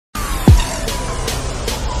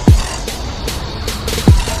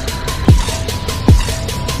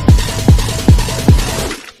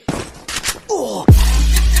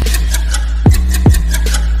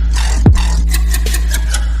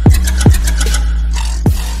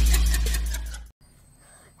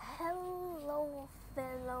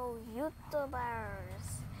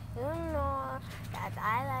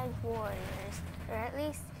or at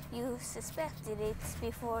least you suspected it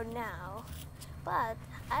before now. But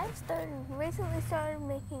I've recently started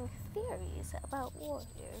making theories about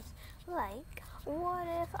warriors. Like, what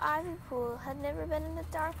if Ivypool had never been in the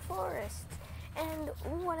Dark Forest? And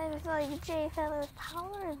what if, like, Jay Feather's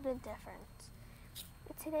power had been different?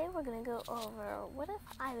 Today we're gonna go over what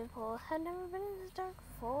if Ivypool had never been in the Dark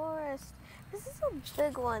Forest. This is a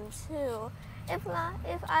big one too. If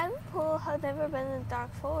Ivypool had never been in the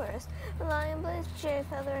Dark Forest, Lionblaze, Jay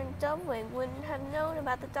Feather, and Dovewing wouldn't have known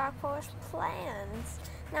about the Dark Forest plans.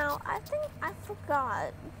 Now, I think I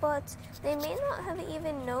forgot, but they may not have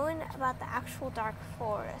even known about the actual Dark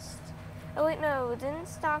Forest. Oh wait, no, didn't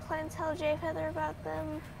StarClan tell Jay Feather about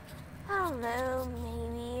them? I don't know,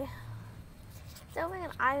 maybe. Dovewing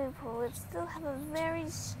and Ivypool would still have a very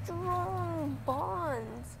strong bond.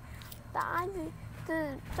 The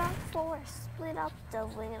Dark Forest split up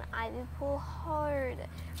Dovewing and Ivypool hard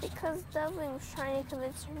because Dovewing was trying to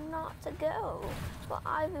convince her not to go, but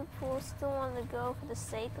Ivypool still wanted to go for the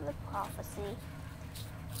sake of the prophecy.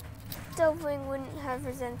 Dovewing wouldn't have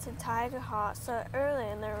resented Tigerheart so early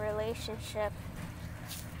in their relationship.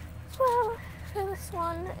 Well, for this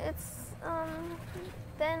one, it's,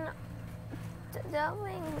 then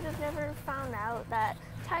Dovewing would have never found out that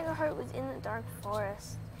Tigerheart was in the Dark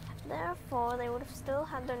Forest. Therefore, they would have still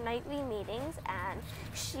had their nightly meetings, and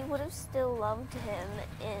she would have still loved him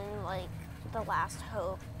in, like, The Last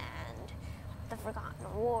Hope and The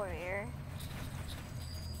Forgotten Warrior.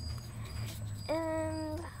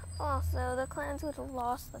 And also, the clans would have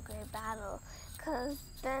lost the Great Battle, because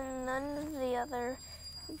then none of the other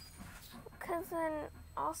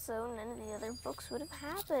books would have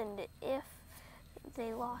happened if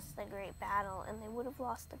they lost the Great Battle, and they would have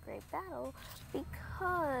lost the Great Battle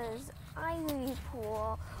because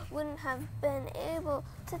Ivypool wouldn't have been able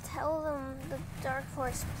to tell them the Dark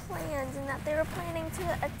Forest plans and that they were planning to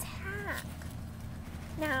attack.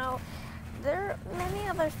 Now, many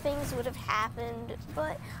other things would have happened,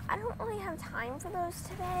 but I don't really have time for those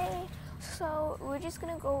today, so we're just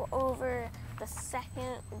going to go over the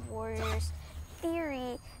second Warriors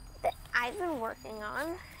theory that I've been working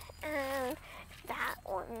on, and that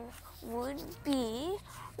one would be,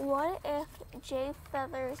 what if Jay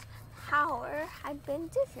Feather's power had been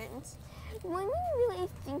different? When you really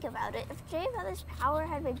think about it, if Jay Feather's power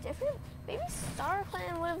had been different, maybe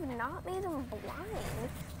StarClan would have not made him blind.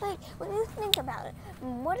 Like, when you think about it,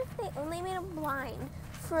 what if they only made him blind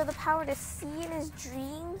for the power to see in his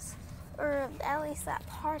dreams, or at least that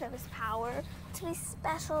part of his power, to be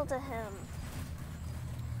special to him?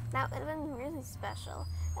 That would have been really special.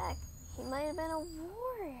 Heck, he might have been a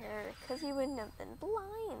warrior, because he wouldn't have been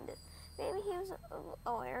blind. Maybe he was,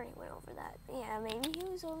 oh, I already went over that. Yeah, maybe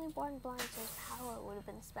he was only born blind, so his power would have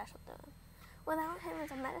been special to him. Without him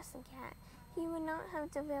as a medicine cat, he would not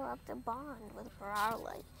have developed a bond with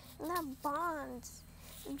Brawlite. And that bond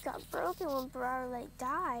got broken when Brawlite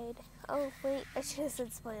died. Oh, wait, I should have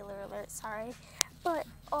said spoiler alert, sorry. But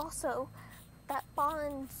also, that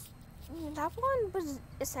bond was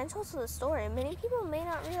essential to the story. Many people may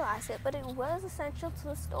not realize it, but it was essential to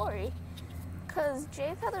the story. Because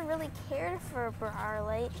Jay Feather really cared for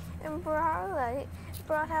Brawlite, and Brawlite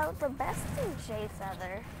brought out the best in Jay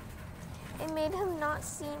Feather. It made him not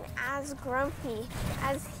seem as grumpy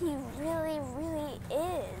as he really, really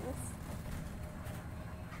is.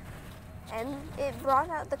 And it brought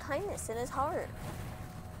out the kindness in his heart.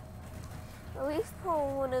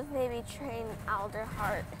 Leafpool would have maybe trained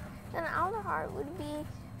Alderheart, and Alderheart would be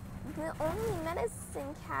the only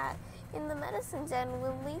medicine cat in the medicine den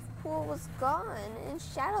when Leafpool was gone in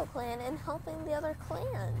ShadowClan and helping the other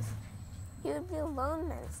clans. He would be a lone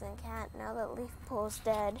medicine cat now that Leafpool's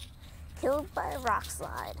dead, killed by a rock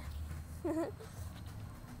slide.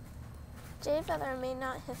 Jay Feather may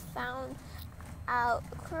not have found out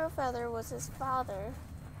Crowfeather was his father,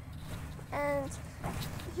 and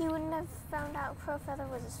he wouldn't have found out Crowfeather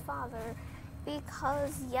was his father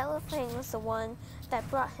because Yellowfang was the one that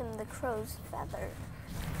brought him the crow's feather.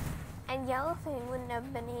 And Yellowfang wouldn't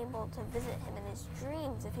have been able to visit him in his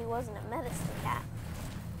dreams if he wasn't a medicine cat.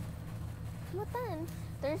 But then,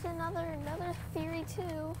 there's another theory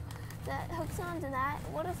too that hooks onto that.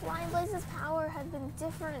 What if Lionblaze's power had been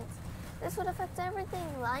different? This would affect everything.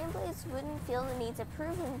 Lionblaze wouldn't feel the need to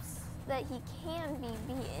prove that he can be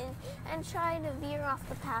beaten and try to veer off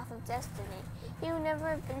the path of destiny. He would never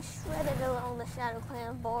have been shredded along the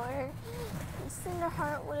ShadowClan border.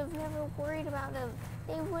 Cinderheart would have never worried about him.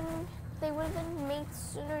 They would have been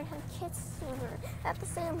mates sooner and had kids sooner. At the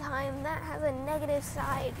same time, that has a negative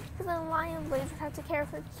side, because then Lionblaze would have to care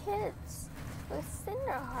for kids with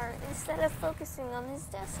Cinderheart instead of focusing on his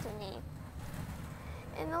destiny.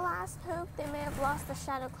 In the last hope, they may have lost the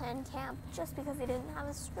Shadow Clan camp just because they didn't have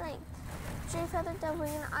the strength. Jay Featherdubbing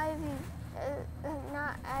and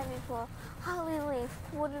Hollyleaf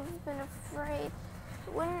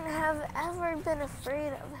wouldn't have ever been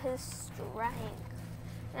afraid of his strength.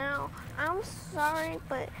 Now, I'm sorry,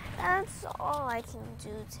 but that's all I can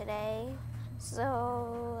do today.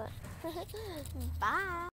 So,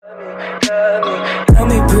 bye. Tell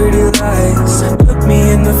me pretty lies, look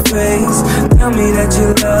me in the face. Tell me that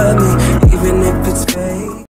you love me, even if it's